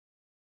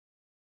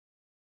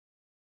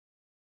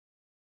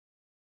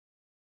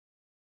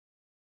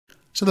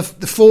So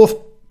the fourth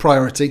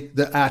priority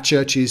that our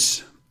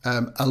churches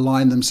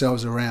align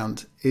themselves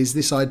around is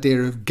this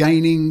idea of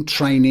gaining,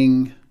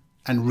 training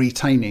and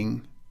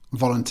retaining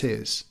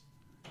volunteers.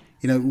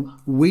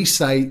 We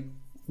say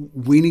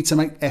we need to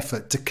make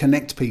effort to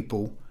connect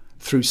people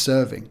through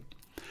serving.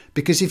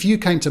 Because if you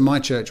came to my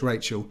church,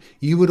 Rachel,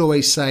 you would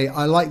always say,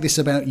 I like this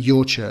about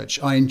your church.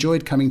 I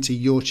enjoyed coming to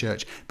your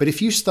church. But if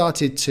you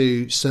started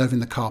to serve in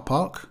the car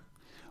park,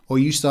 or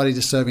you started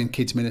to serve in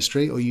kids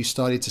ministry, or you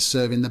started to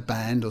serve in the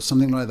band or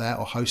something like that,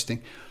 or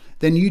hosting,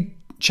 then you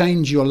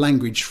change your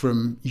language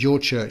from your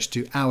church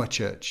to our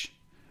church.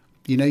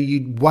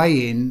 You'd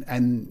weigh in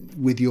and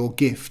with your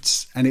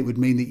gifts, and it would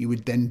mean that you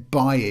would then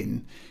buy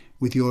in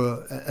with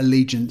your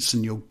allegiance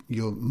and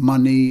your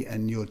money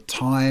and your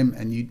time,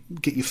 and you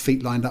get your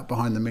feet lined up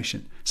behind the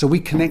mission. So we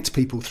connect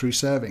people through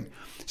serving.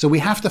 So we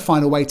have to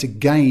find a way to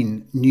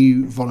gain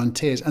new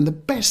volunteers. And the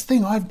best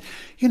thing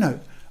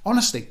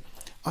honestly,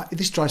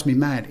 this drives me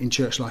mad in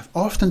church life.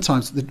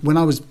 Oftentimes, when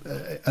I was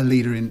a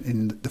leader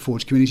in the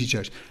Forge Community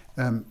Church,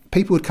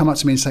 people would come up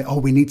to me and say,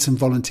 we need some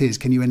volunteers.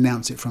 Can you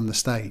announce it from the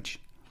stage?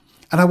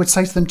 And I would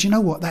say to them, do you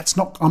know what?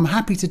 I'm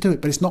happy to do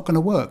it, but it's not going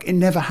to work. It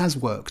never has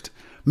worked.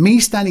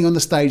 Me standing on the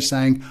stage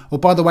saying,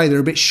 by the way, they're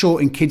a bit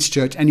short in kids'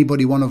 church.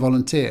 Anybody want to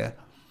volunteer?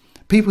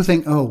 People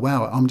think, oh,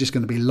 wow, I'm just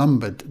going to be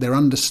lumbered. They're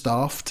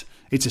understaffed.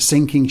 It's a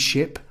sinking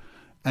ship.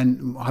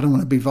 And I don't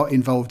want to be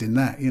involved in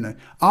that.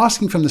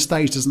 Asking from the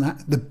stage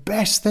doesn't the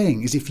best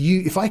thing is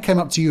if I came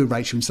up to you,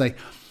 Rachel, and say,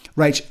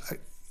 Rach,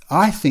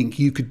 I think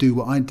you could do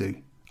what I do.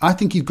 I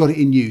think you've got it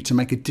in you to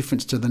make a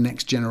difference to the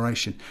next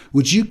generation.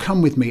 Would you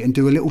come with me and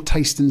do a little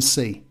taste and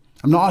see?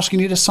 I'm not asking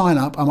you to sign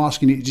up. I'm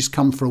asking you to just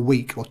come for a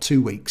week or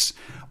 2 weeks.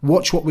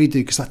 Watch what we do,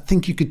 because I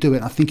think you could do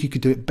it. I think you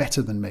could do it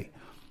better than me.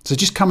 So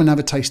just come and have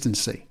a taste and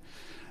see.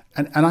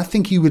 And I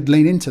think you would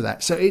lean into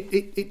that. So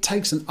it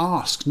takes an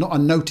ask, not a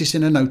notice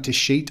in a notice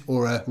sheet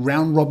or a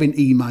round robin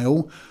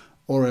email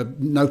or a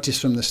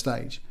notice from the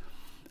stage.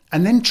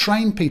 And then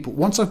train people.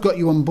 Once I've got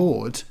you on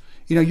board,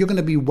 you're going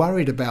to be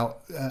worried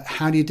about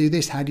how do you do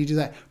this? How do you do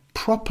that?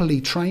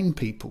 Properly train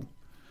people.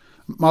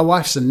 My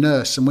wife's a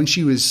nurse, and when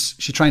she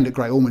trained at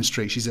Great Ormond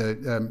Street. She's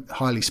a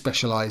highly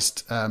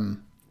specialised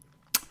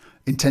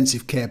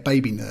intensive care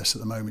baby nurse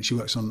at the moment. She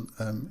works on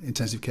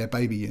intensive care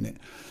baby unit.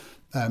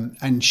 And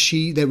when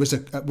she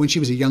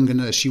was a younger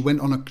nurse, she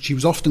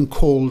was often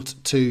called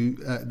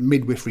to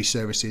midwifery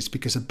services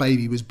because a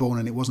baby was born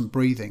and it wasn't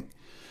breathing,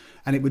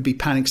 and it would be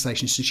panic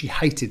stations. So she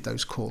hated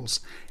those calls.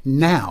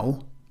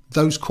 Now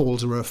those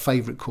calls are her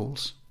favourite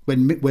calls.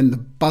 When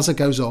the buzzer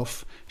goes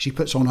off, she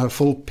puts on her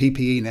full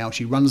PPE now.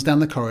 She runs down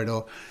the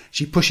corridor.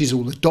 She pushes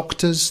all the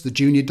doctors, the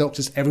junior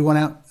doctors, everyone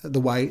out of the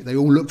way. They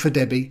all look for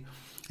Debbie.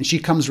 And she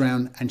comes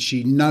around and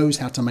she knows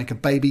how to make a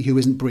baby who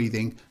isn't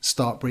breathing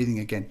start breathing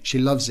again. She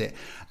loves it.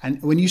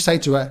 And when you say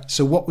to her,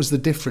 so what was the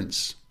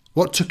difference?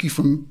 What took you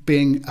from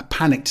being a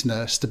panicked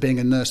nurse to being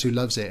a nurse who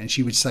loves it? And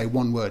she would say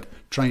one word: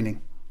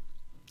 training.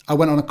 I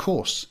went on a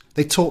course.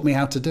 They taught me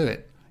how to do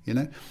it.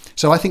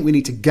 So I think we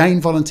need to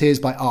gain volunteers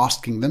by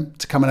asking them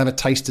to come and have a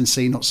taste and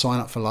see, not sign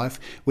up for life.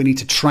 We need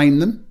to train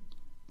them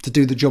to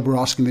do the job we're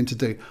asking them to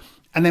do.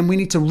 And then we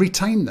need to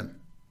retain them.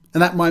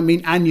 And that might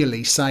mean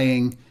annually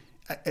saying,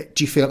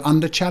 do you feel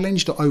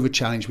under-challenged or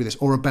over-challenged with this,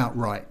 or about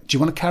right? Do you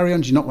want to carry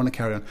on? Do you not want to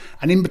carry on?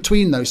 And in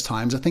between those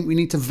times, I think we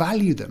need to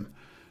value them,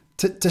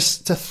 to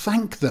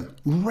thank them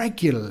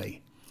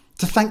regularly,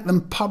 to thank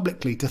them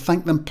publicly, to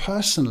thank them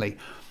personally.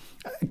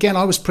 Again,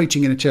 I was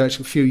preaching in a church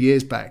quite a few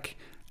years back,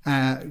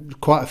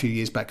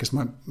 because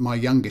my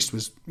youngest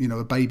was,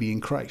 a baby in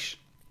creche.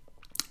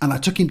 And I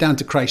took him down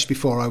to creche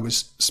before I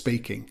was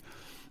speaking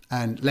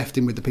and left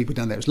him with the people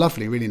down there. It was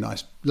lovely, really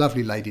nice,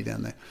 lovely lady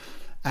down there.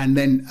 And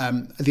then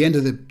at the end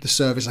of the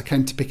service, I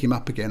came to pick him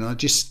up again.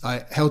 And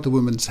I held the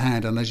woman's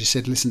hand and I just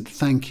said, listen,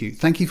 thank you.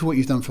 Thank you for what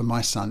you've done for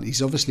my son.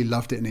 He's obviously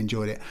loved it and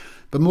enjoyed it.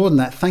 But more than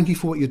that, thank you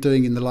for what you're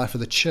doing in the life of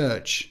the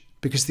church,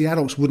 because the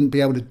adults wouldn't be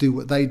able to do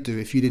what they do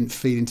if you didn't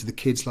feed into the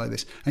kids like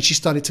this. And she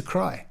started to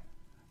cry.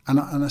 And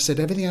I said,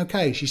 everything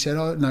okay? She said,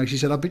 oh, no. She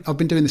said, I've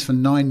been doing this for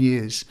 9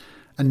 years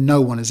and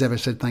no one has ever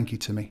said thank you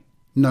to me.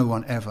 No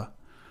one ever.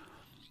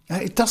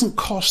 It doesn't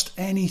cost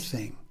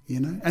anything,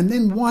 And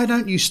then why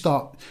don't you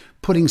start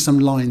putting some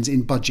lines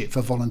in budget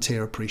for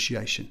volunteer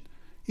appreciation?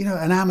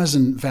 An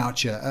Amazon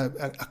voucher,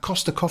 a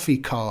Costa Coffee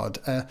card,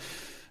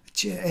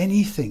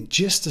 anything,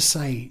 just to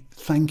say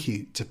thank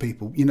you to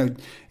people.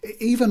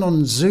 Even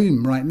on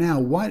Zoom right now,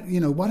 why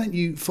don't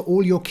you, for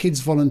all your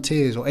kids'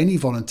 volunteers or any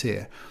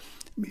volunteer,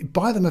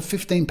 buy them a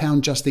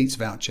 £15 Just Eats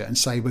voucher and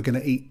say, we're going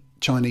to eat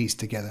Chinese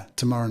together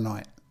tomorrow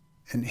night.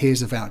 And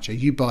here's a voucher.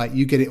 You buy it,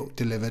 you get it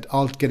delivered,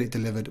 I'll get it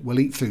delivered, we'll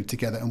eat food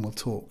together and we'll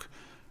talk.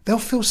 They'll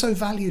feel so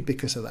valued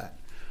because of that.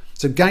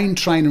 So gain,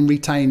 train and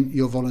retain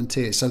your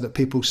volunteers so that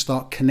people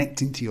start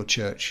connecting to your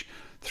church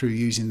through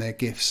using their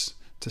gifts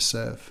to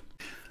serve.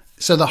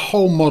 So the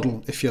whole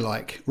model, if you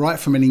like, right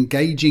from an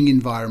engaging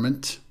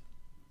environment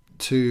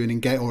to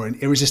an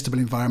irresistible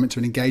environment, to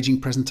an engaging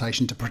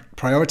presentation, to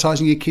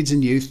prioritising your kids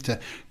and youth, to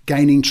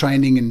gaining,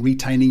 training and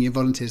retaining your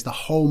volunteers, the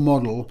whole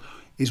model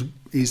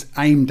is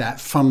aimed at,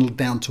 funneled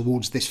down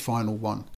towards this final one.